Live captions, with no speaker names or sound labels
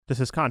This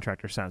is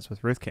Contractor Sense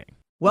with Ruth King.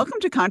 Welcome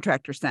to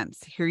Contractor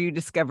Sense. Here you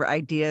discover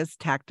ideas,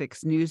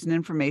 tactics, news, and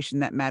information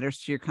that matters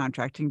to your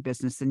contracting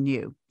business and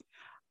you.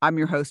 I'm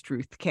your host,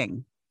 Ruth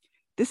King.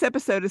 This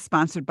episode is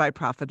sponsored by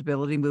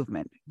Profitability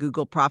Movement.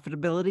 Google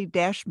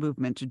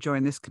Profitability-Movement to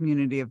join this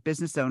community of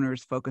business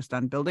owners focused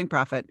on building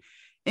profit,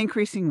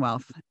 increasing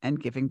wealth,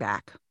 and giving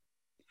back.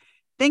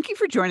 Thank you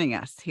for joining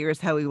us.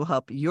 Here's how we will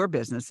help your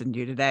business and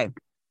you today.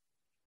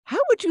 How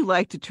would you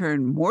like to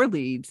turn more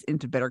leads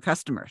into better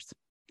customers?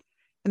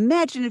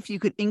 Imagine if you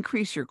could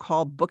increase your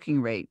call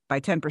booking rate by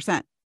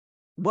 10%.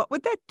 What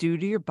would that do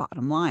to your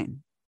bottom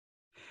line?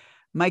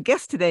 My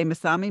guest today,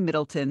 Masami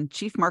Middleton,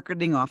 Chief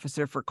Marketing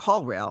Officer for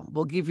CallRail,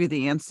 will give you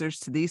the answers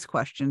to these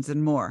questions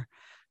and more.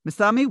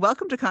 Masami,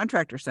 welcome to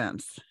Contractor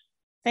Sense.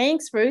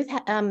 Thanks, Ruth.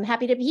 I'm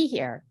happy to be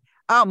here.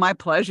 Oh, my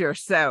pleasure.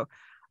 So,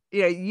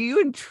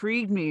 you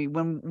intrigued me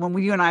when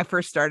you and I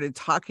first started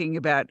talking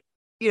about,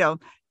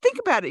 think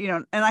about it,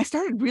 and I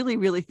started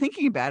really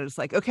thinking about it. It's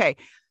like, okay,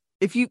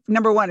 if you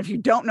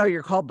don't know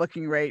your call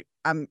booking rate,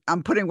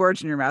 I'm putting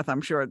words in your mouth,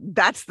 I'm sure.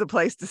 That's the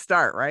place to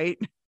start, right?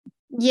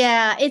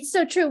 Yeah, it's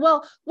so true.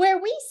 Well, where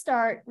we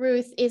start,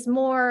 Ruth, is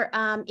more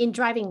in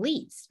driving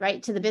leads,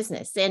 right, to the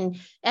business. And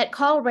at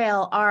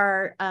CallRail,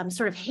 our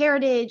sort of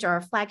heritage,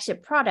 our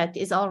flagship product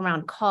is all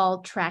around call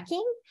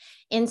tracking.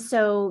 And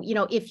so,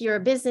 if you're a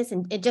business,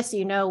 and just so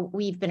you know,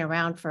 we've been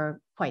around for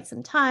quite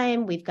some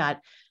time. We've got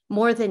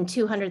more than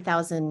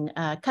 200,000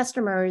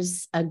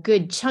 customers. A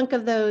good chunk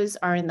of those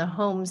are in the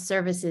home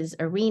services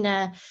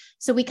arena.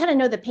 So we kind of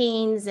know the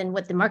pains and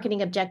what the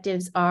marketing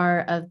objectives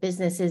are of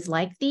businesses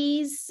like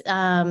these.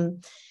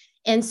 And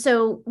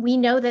so we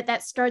know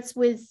that starts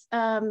with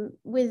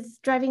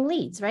driving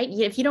leads, right?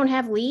 If you don't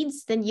have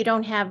leads, then you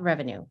don't have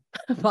revenue,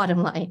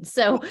 bottom line.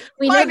 So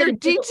we know minor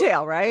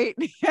detail, right?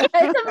 Yeah,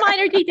 it's a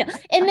minor detail.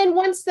 And then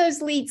once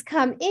those leads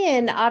come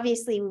in,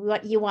 obviously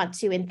what you want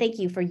to, and thank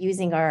you for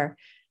using our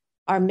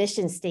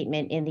mission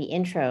statement in the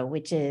intro,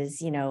 which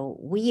is,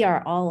 we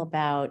are all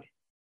about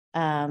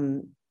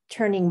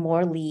turning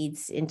more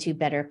leads into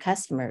better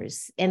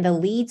customers. And the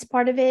leads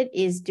part of it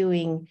is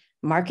doing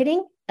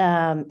marketing in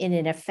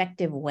an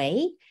effective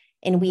way.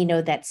 And we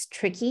know that's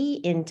tricky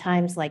in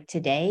times like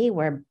today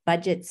where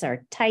budgets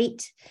are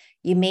tight.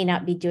 You may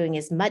not be doing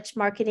as much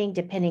marketing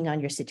depending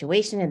on your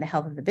situation and the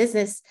health of the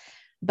business.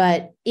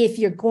 But if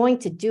you're going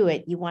to do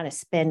it, you want to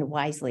spend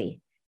wisely.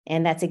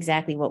 And that's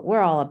exactly what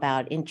we're all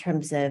about in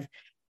terms of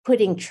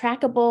putting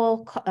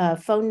trackable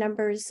phone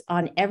numbers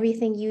on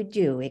everything you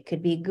do. It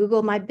could be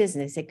Google My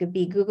Business. It could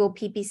be Google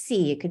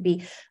PPC. It could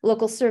be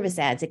local service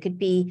ads. It could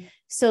be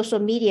social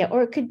media,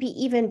 or it could be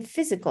even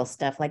physical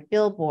stuff like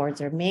billboards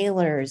or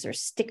mailers or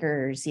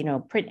stickers,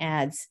 print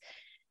ads.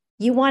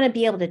 You want to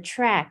be able to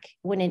track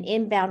when an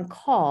inbound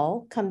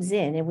call comes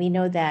in. And we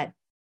know that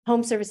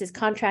home services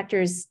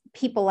contractors,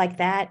 people like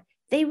that,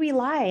 they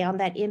rely on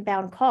that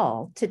inbound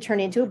call to turn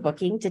into a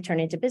booking, to turn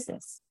into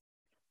business.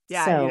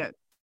 Yeah. So,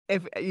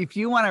 if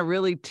you want to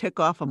really tick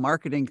off a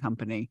marketing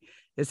company,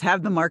 is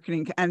have the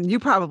marketing, and you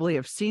probably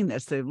have seen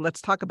this. So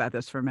let's talk about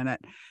this for a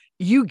minute.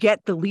 You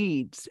get the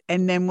leads,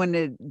 and then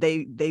when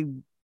they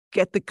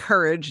get the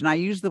courage, and I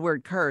use the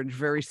word courage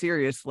very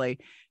seriously,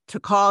 to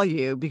call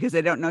you because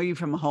they don't know you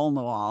from a hole in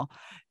the wall,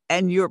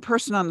 and your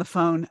person on the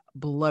phone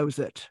blows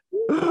it.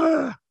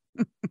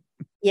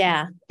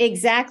 Yeah,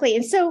 exactly.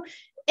 And so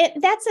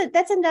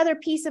that's another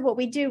piece of what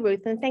we do,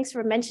 Ruth. And thanks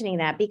for mentioning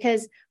that,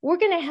 because we're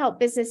going to help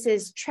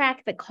businesses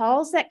track the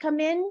calls that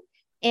come in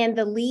and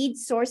the lead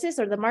sources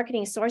or the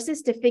marketing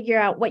sources to figure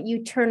out what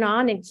you turn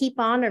on and keep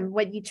on or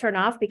what you turn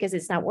off because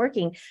it's not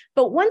working.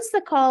 But once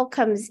the call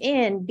comes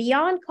in,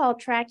 beyond call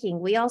tracking,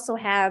 we also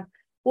have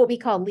what we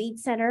call Lead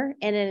Center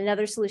and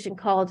another solution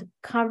called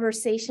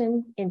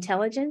Conversation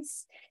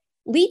Intelligence.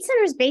 Lead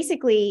Center is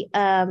basically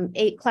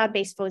a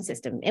cloud-based phone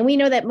system. And we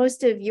know that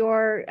most of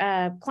your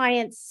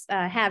clients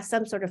have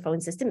some sort of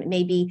phone system. It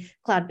may be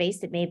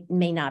cloud-based, it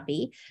may not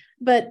be.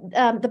 But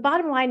the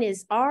bottom line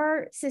is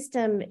our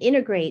system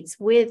integrates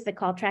with the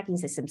call tracking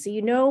system. So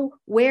you know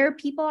where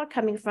people are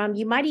coming from.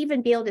 You might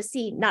even be able to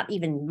see,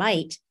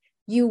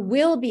 you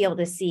will be able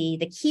to see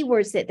the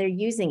keywords that they're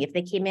using if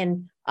they came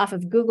in off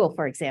of Google,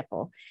 for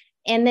example.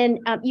 And then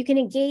you can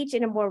engage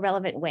in a more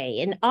relevant way.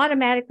 And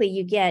automatically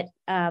you get,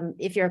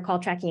 if you're a call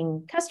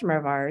tracking customer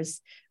of ours,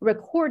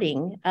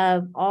 recording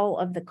of all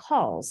of the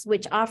calls,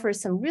 which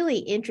offers some really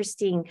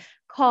interesting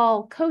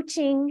call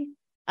coaching,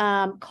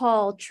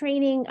 call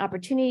training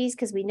opportunities,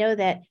 because we know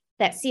that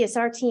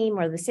CSR team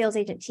or the sales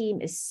agent team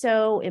is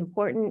so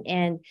important.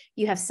 And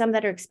you have some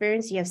that are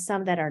experienced, you have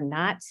some that are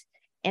not.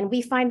 And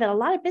we find that a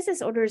lot of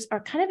business owners are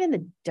kind of in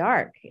the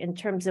dark in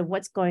terms of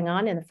what's going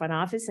on in the front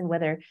office and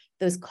whether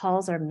those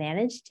calls are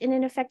managed in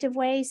an effective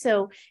way.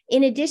 So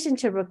in addition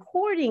to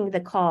recording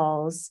the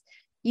calls,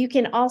 you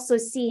can also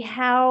see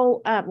how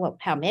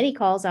many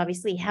calls,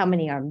 obviously, how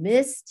many are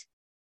missed,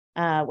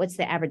 what's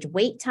the average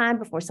wait time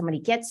before somebody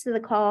gets to the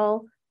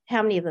call,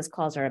 how many of those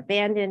calls are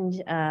abandoned,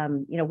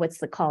 what's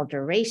the call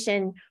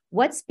duration,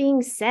 what's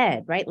being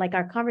said, right? Like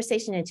our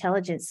conversation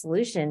intelligence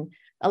solution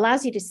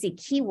allows you to see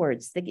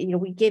keywords that,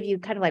 we give you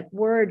kind of like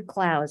word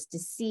clouds to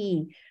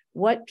see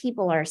what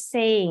people are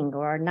saying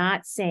or are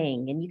not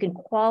saying. And you can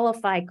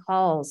qualify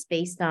calls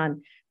based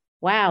on,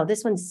 wow,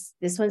 this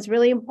one's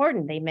really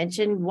important. They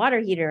mentioned water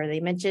heater, or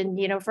they mentioned,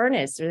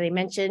 furnace, or they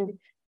mentioned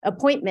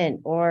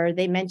appointment, or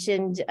they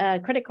mentioned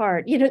credit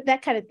card,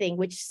 that kind of thing,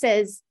 which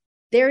says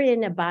they're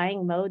in a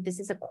buying mode. This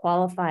is a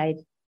qualified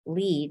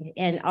lead,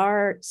 and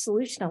our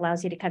solution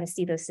allows you to kind of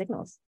see those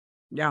signals.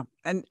 Yeah.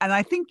 And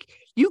I think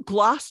you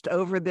glossed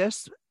over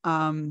this.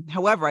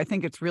 However, I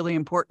think it's really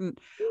important.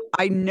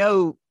 I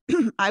know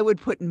I would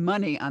put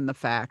money on the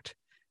fact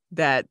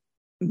that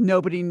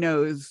nobody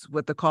knows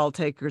what the call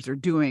takers are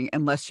doing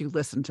unless you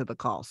listen to the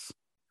calls.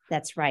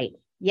 That's right.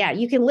 Yeah.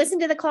 You can listen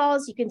to the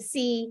calls. You can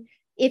see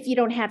if you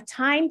don't have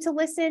time to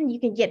listen, you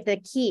can get the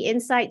key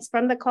insights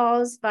from the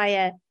calls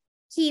via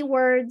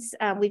keywords.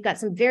 We've got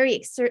some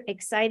very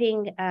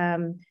exciting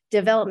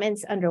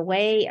developments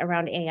underway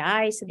around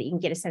AI so that you can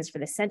get a sense for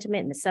the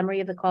sentiment and the summary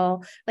of the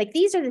call. Like,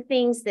 these are the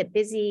things that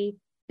busy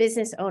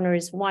business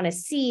owners want to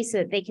see so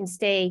that they can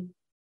stay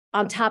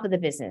on top of the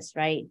business,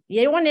 right?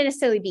 You don't want to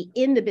necessarily be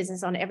in the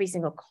business on every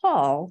single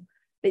call,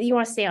 but you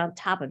want to stay on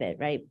top of it,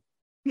 right?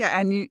 Yeah.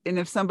 And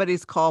if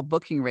somebody's call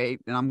booking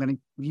rate, and I'm going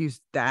to use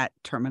that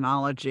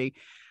terminology,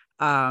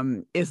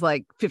 is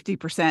like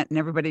 50% and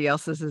everybody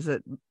else's is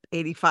at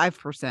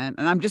 85%.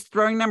 And I'm just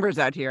throwing numbers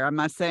out here. I'm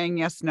not saying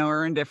yes, no,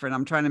 or indifferent.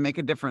 I'm trying to make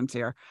a difference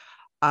here.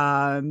 You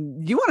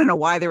want to know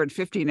why they're at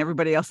 50 and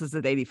everybody else is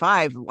at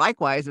 85.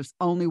 Likewise, if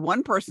only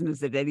one person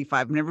is at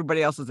 85 and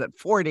everybody else is at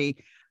 40,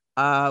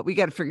 we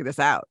got to figure this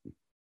out.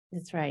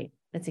 That's right.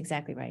 That's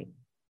exactly right.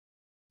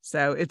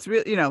 So it's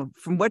really,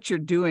 from what you're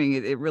doing,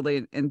 it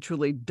really and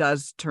truly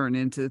does turn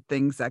into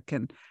things that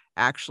can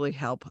actually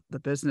help the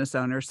business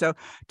owner. So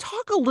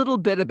talk a little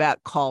bit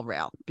about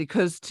CallRail,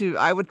 because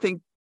I would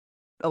think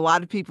a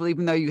lot of people,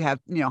 even though you have,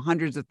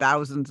 hundreds of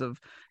thousands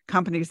of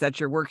companies that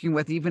you're working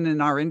with, even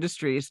in our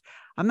industries,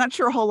 I'm not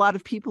sure a whole lot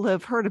of people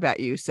have heard about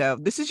you. So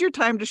this is your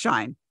time to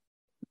shine.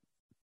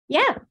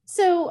 Yeah.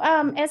 So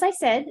as I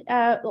said,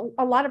 a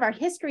lot of our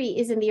history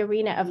is in the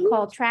arena of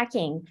call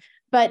tracking.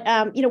 But,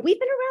 we've been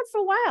around for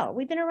a while.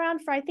 We've been around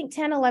for, I think,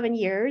 10, 11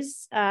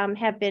 years,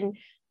 have been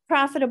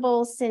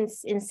profitable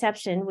since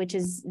inception, which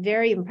is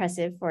very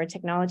impressive for a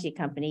technology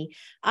company.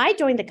 I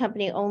joined the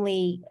company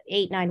only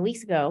 8-9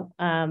 weeks ago,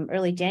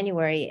 early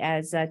January,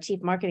 as a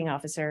chief marketing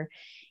officer.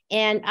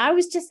 And I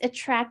was just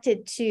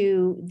attracted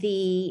to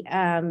the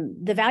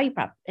value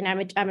prop,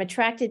 and I'm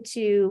attracted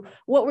to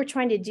what we're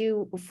trying to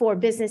do for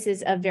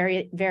businesses of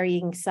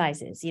varying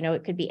sizes.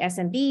 It could be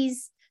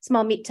SMBs,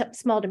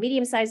 small to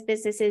medium-sized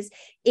businesses.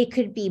 It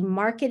could be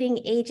marketing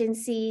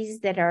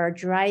agencies that are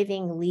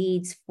driving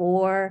leads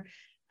for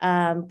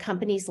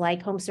companies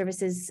like home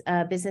services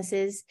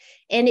businesses,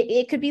 and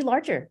it could be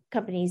larger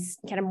companies,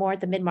 kind of more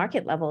at the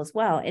mid-market level as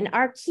well. And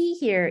our key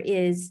here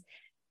is,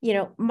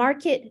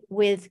 market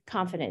with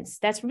confidence.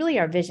 That's really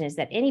our vision, is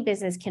that any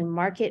business can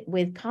market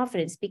with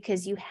confidence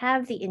because you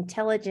have the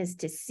intelligence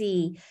to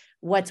see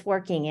what's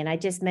working. And I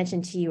just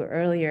mentioned to you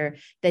earlier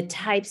the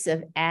types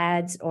of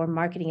ads or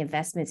marketing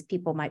investments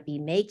people might be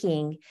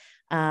making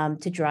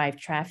to drive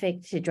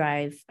traffic, to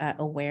drive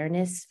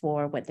awareness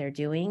for what they're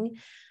doing.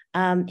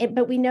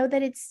 But we know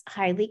that it's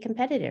highly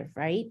competitive,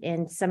 right?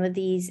 And some of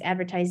these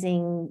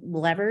advertising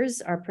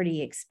levers are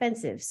pretty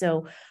expensive.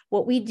 So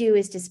what we do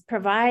is just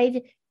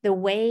provide the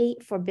way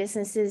for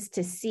businesses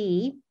to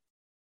see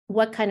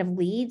what kind of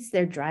leads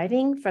they're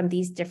driving from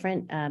these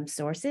different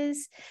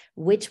sources,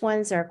 which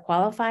ones are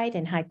qualified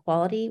and high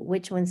quality,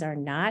 which ones are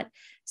not,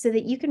 so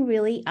that you can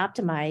really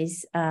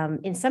optimize,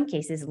 in some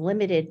cases,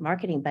 limited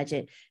marketing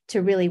budget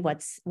to really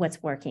what's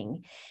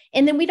working.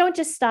 And then we don't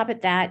just stop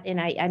at that. And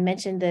I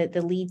mentioned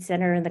the lead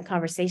center and the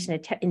conversation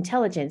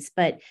intelligence,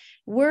 but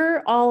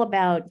we're all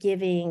about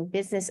giving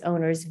business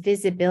owners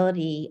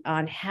visibility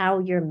on how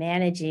you're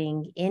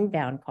managing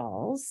inbound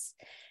calls,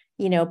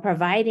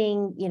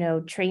 providing,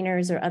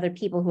 trainers or other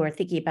people who are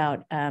thinking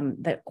about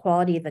the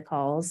quality of the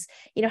calls.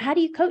 How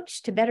do you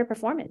coach to better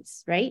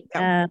performance, right?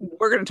 Yeah,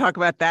 we're going to talk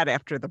about that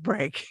after the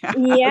break.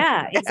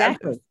 Yeah,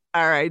 exactly.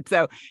 All right.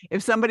 So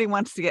if somebody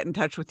wants to get in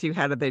touch with you,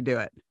 how do they do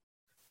it?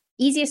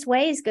 Easiest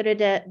way is go to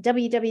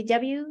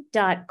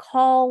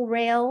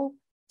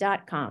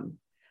www.callrail.com.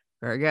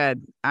 Very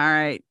good. All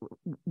right.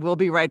 We'll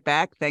be right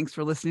back. Thanks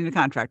for listening to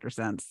Contractor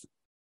Sense.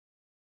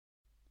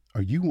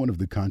 Are you one of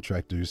the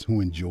contractors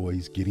who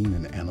enjoys getting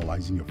and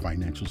analyzing your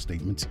financial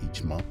statements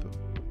each month?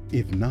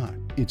 If not,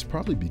 it's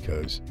probably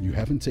because you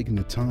haven't taken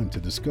the time to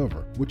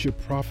discover what your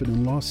profit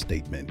and loss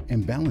statement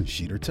and balance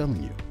sheet are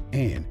telling you.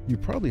 And you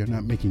probably are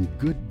not making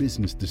good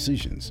business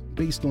decisions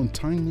based on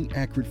timely,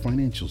 accurate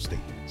financial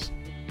statements.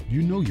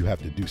 You know you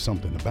have to do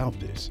something about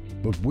this,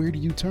 but where do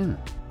you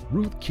turn?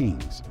 Ruth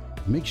King's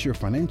Makes Your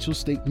Financial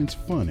Statements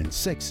Fun and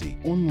Sexy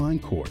online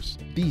course.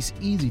 These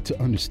easy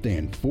to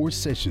understand 4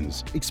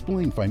 sessions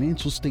explain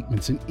financial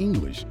statements in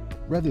English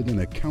rather than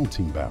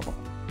accounting babble.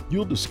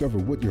 You'll discover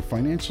what your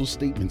financial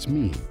statements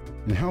mean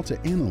and how to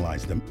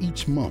analyze them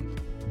each month.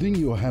 Then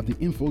you'll have the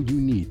info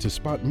you need to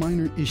spot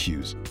minor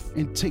issues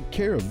and take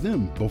care of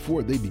them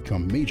before they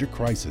become major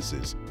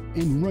crises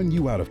and run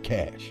you out of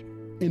cash.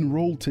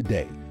 Enroll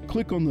today.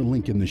 Click on the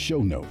link in the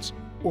show notes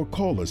or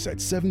call us at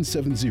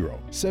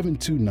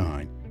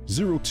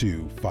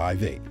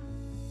 770-729-0258.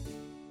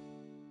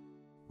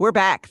 We're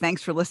back.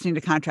 Thanks for listening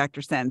to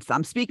Contractor Sense.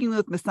 I'm speaking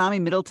with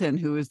Masami Middleton,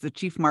 who is the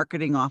Chief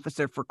Marketing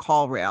Officer for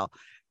CallRail.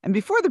 And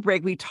before the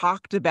break, we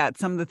talked about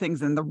some of the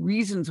things and the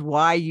reasons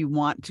why you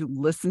want to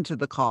listen to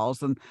the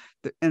calls and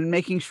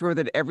making sure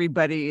that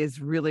everybody is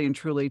really and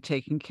truly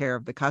taking care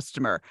of the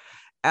customer.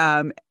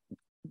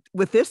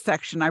 With this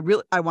section,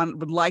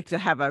 would like to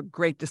have a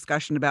great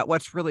discussion about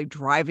what's really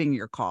driving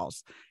your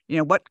calls.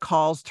 What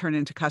calls turn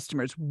into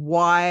customers?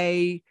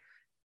 Why,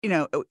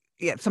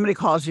 somebody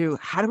calls you,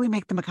 how do we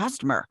make them a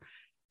customer?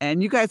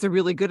 And you guys are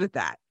really good at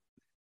that.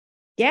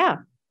 Yeah.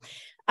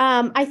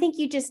 I think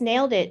you just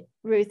nailed it,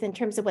 Ruth, in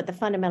terms of what the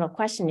fundamental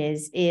question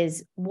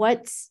is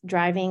what's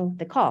driving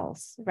the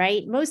calls,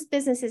 right? Most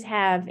businesses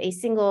have a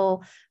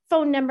single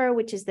phone number,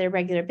 which is their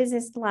regular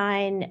business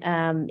line.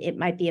 It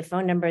might be a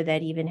phone number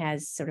that even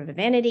has sort of a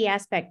vanity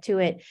aspect to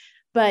it.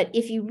 But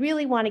if you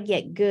really want to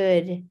get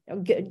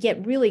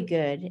really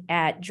good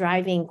at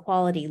driving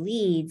quality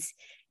leads,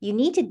 you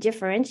need to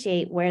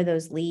differentiate where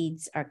those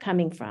leads are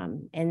coming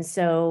from. And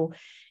so,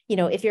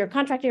 if you're a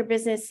contractor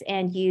business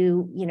and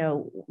you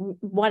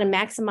want to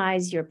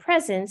maximize your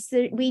presence,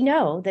 we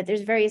know that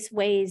there's various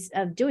ways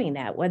of doing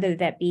that, whether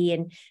that be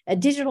in a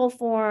digital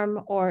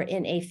form or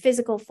in a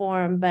physical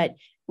form. But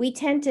we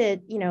tend to,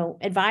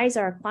 advise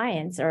our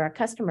clients or our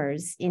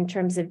customers in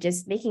terms of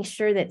just making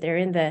sure that they're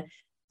in the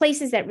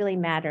places that really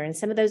matter. And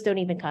some of those don't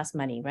even cost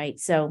money, right?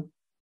 So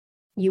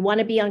you want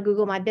to be on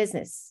Google My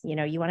Business, you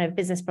want to have a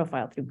business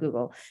profile through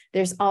Google.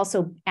 There's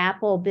also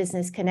Apple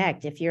Business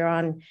Connect. If you're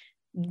on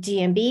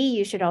GMB,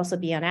 you should also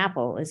be on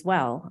Apple as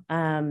well.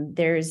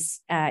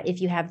 There's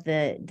if you have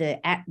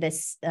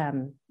this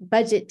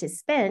budget to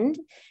spend,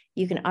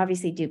 you can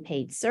obviously do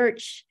paid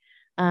search.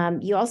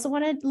 You also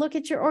want to look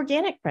at your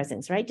organic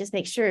presence, right? Just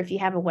make sure if you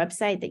have a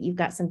website that you've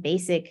got some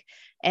basic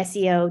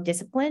SEO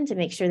discipline to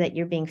make sure that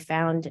you're being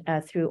found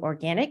through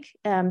organic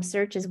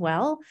search as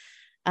well.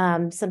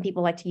 Some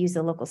people like to use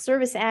the local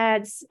service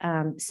ads.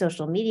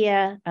 Social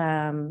media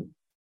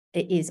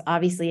is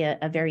obviously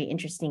a very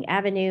interesting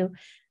avenue.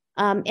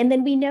 And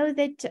then we know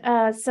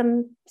that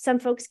some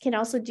folks can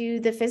also do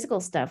the physical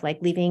stuff, like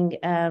leaving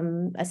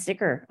a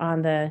sticker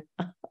on the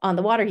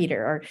water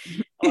heater,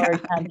 or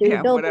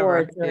doing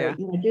billboards, or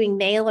doing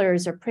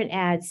mailers or print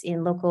ads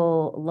in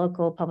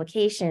local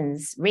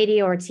publications,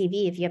 radio or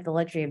TV, if you have the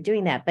luxury of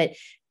doing that. But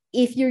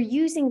if you're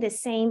using the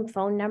same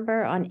phone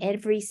number on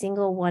every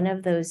single one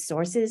of those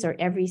sources or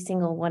every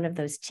single one of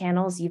those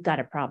channels, you've got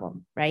a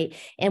problem, right?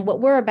 And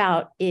what we're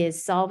about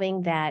is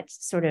solving that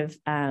sort of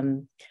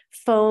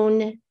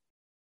phone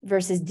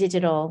versus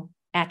digital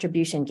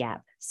attribution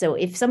gap. So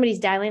if somebody's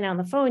dialing on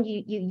the phone,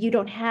 you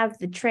don't have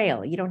the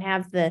trail, you don't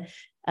have the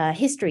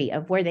history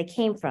of where they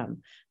came from.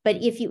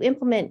 But if you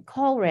implement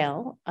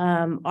CallRail,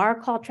 our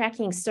call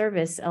tracking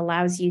service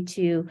allows you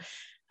to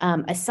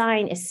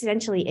assign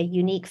essentially a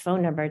unique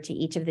phone number to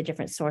each of the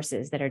different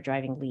sources that are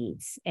driving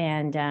leads.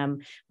 And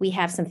we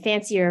have some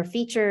fancier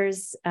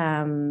features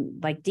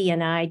like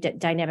DNI,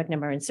 dynamic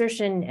number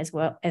insertion, as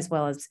well as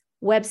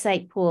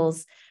website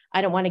pools.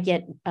 I don't want to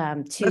get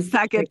too. Let's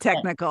not get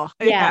technical.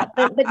 Yeah,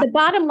 but the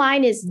bottom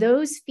line is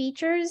those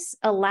features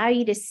allow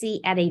you to see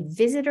at a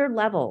visitor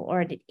level or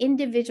at an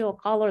individual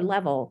caller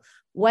level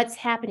what's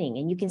happening,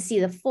 and you can see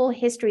the full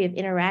history of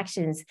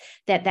interactions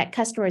that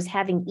customer is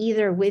having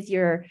either with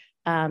your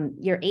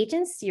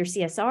agents, your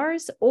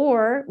CSRs,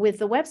 or with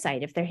the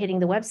website. If they're hitting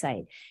the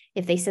website,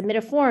 if they submit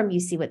a form,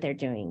 you see what they're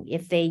doing.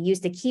 If they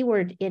used a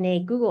keyword in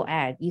a Google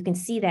ad, you can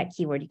see that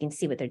keyword, you can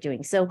see what they're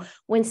doing. So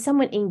when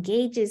someone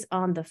engages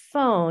on the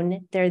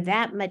phone, they're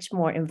that much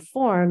more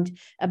informed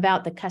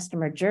about the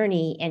customer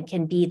journey and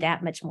can be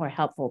that much more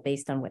helpful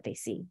based on what they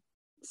see.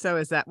 So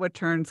is that what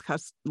turns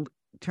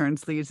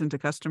leads into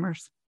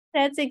customers?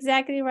 That's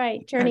exactly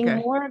right. Turning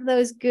more of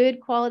those good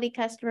quality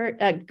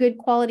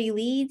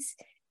leads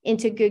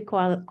into good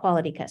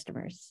quality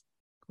customers.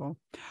 Cool.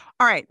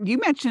 All right. You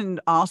mentioned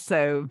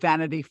also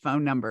vanity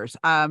phone numbers.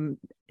 Do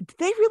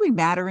they really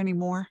matter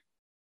anymore?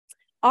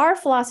 Our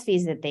philosophy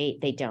is that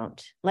they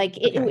don't.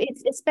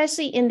 It's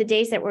especially in the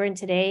days that we're in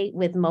today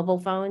with mobile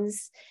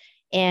phones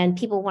and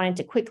people wanting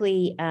to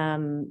quickly,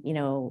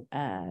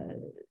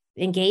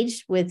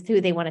 engage with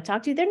who they want to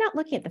talk to. They're not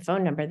looking at the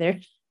phone number.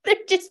 They're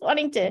just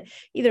wanting to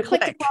either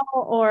click the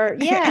call or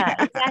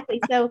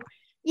exactly. So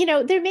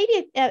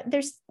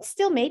there's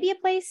still maybe a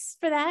place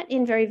for that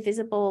in very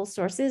visible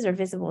sources or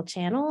visible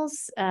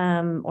channels,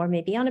 or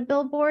maybe on a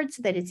billboard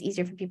so that it's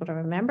easier for people to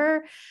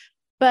remember.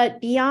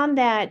 But beyond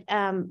that,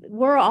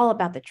 we're all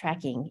about the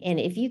tracking. And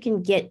if you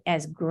can get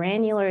as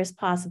granular as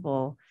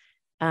possible,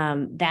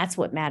 that's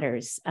what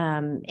matters.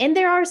 And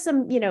there are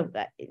some,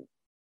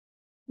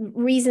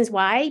 reasons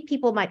why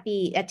people might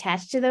be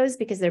attached to those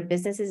because their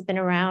business has been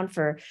around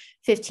for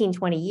 15,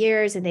 20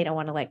 years and they don't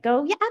want to let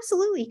go. Yeah,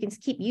 absolutely. You can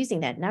keep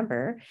using that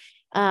number.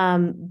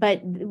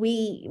 But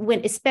we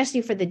went,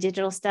 especially for the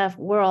digital stuff,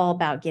 we're all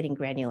about getting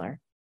granular.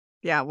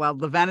 Yeah, well,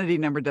 the vanity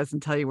number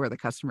doesn't tell you where the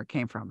customer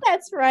came from.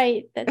 That's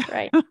right. That's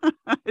right.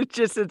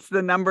 It's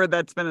the number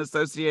that's been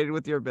associated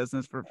with your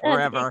business for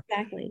forever.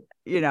 Exactly.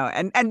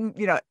 And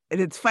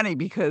it's funny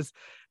because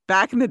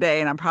back in the day,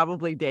 and I'm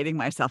probably dating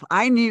myself,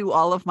 I knew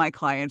all of my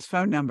clients'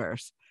 phone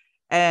numbers.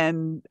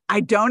 And I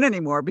don't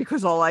anymore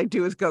because all I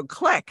do is go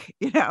click,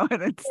 and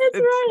it's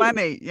right.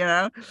 funny,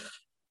 And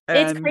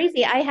it's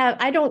crazy.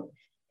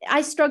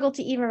 I struggle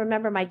to even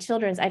remember my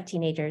children's. I have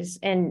teenagers,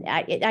 and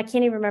I can't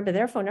even remember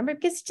their phone number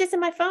because it's just in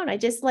my phone. I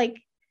just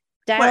like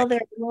dial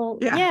their little,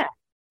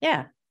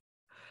 yeah.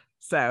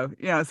 So,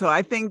 so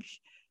I think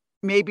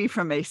maybe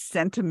from a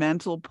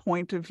sentimental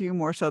point of view,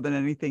 more so than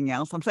anything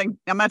else, I'm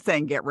not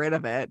saying get rid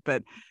of it,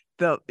 but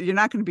you're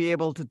not going to be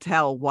able to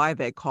tell why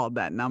they called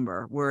that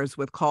number. Whereas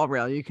with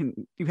CallRail,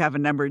 you have a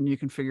number and you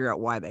can figure out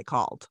why they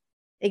called.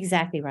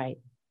 Exactly right.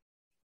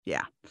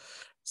 Yeah.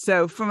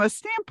 So from a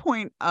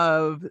standpoint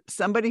of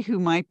somebody who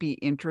might be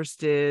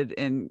interested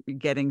in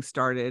getting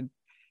started,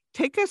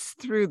 take us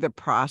through the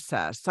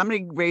process.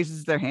 Somebody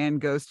raises their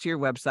hand, goes to your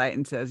website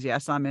and says,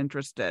 yes, I'm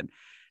interested.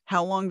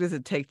 How long does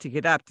it take to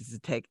get up? Does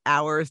it take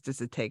hours? Does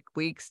it take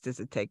weeks?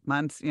 Does it take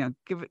months?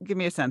 Give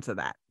me a sense of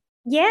that.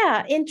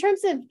 Yeah. In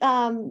terms of,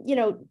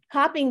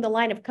 copying the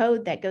line of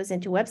code that goes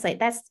into a website,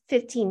 that's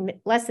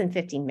less than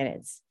 15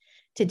 minutes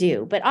to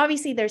do. But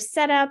obviously there's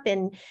setup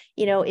and,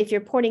 if you're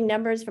porting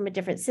numbers from a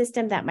different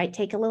system, that might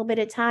take a little bit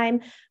of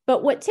time.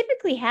 But what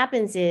typically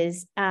happens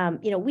is,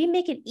 we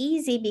make it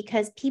easy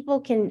because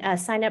people can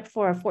sign up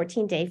for a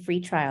 14-day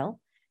free trial,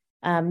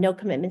 no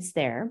commitments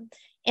there.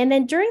 And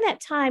then during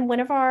that time,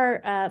 one of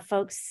our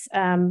folks,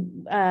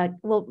 part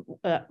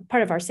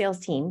of our sales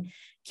team,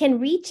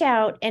 can reach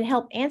out and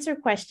help answer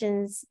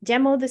questions,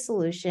 demo the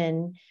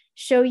solution,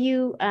 show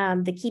you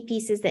the key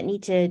pieces that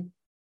need to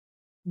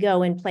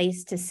go in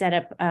place to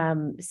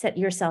set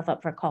yourself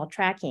up for call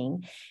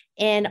tracking.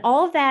 And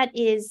all of that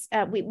is,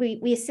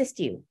 we assist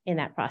you in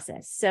that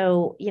process.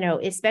 So,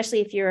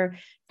 especially if you're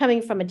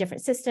coming from a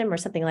different system or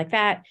something like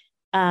that,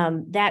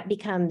 that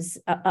becomes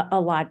a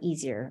lot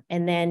easier.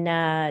 And then,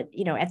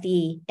 at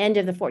the end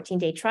of the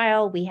 14-day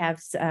trial, we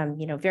have,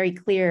 very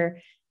clear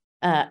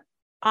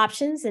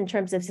options in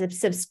terms of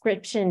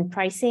subscription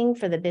pricing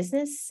for the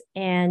business.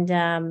 And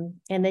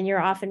then you're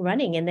off and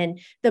running. And then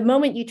the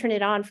moment you turn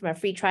it on from a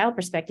free trial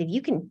perspective,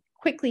 you can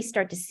quickly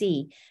start to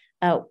see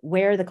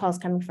where the call's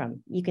coming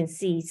from. You can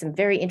see some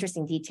very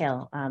interesting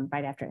detail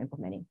right after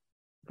implementing.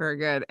 Very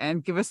good.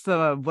 And give us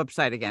the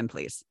website again,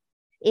 please.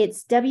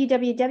 It's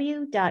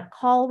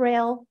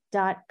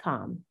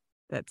www.callrail.com.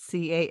 That's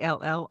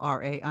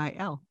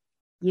CALLRAIL.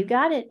 You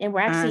got it. And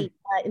we're actually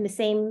in the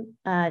same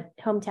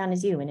hometown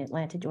as you in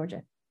Atlanta,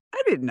 Georgia.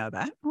 I didn't know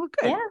that. Well,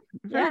 good. Yeah.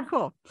 Very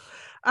cool.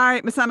 All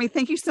right, Masami,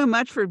 thank you so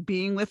much for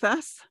being with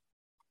us.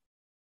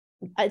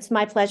 It's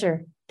my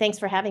pleasure. Thanks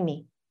for having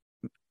me.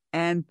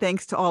 And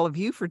thanks to all of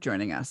you for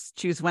joining us.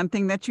 Choose one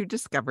thing that you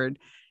discovered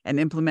and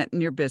implement in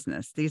your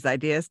business. These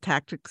ideas,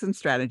 tactics, and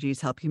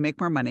strategies help you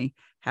make more money,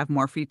 have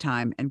more free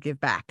time, and give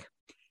back.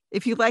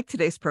 If you like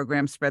today's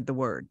program, spread the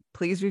word.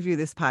 Please review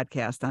this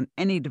podcast on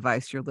any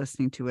device you're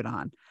listening to it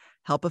on.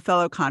 Help a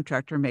fellow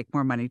contractor make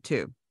more money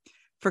too.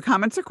 For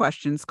comments or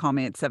questions, call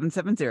me at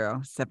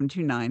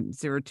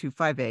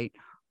 770-729-0258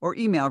 or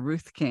email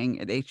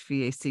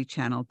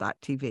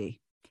ruthking@hvacchannel.tv.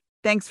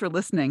 Thanks for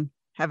listening.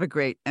 Have a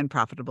great and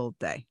profitable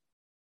day.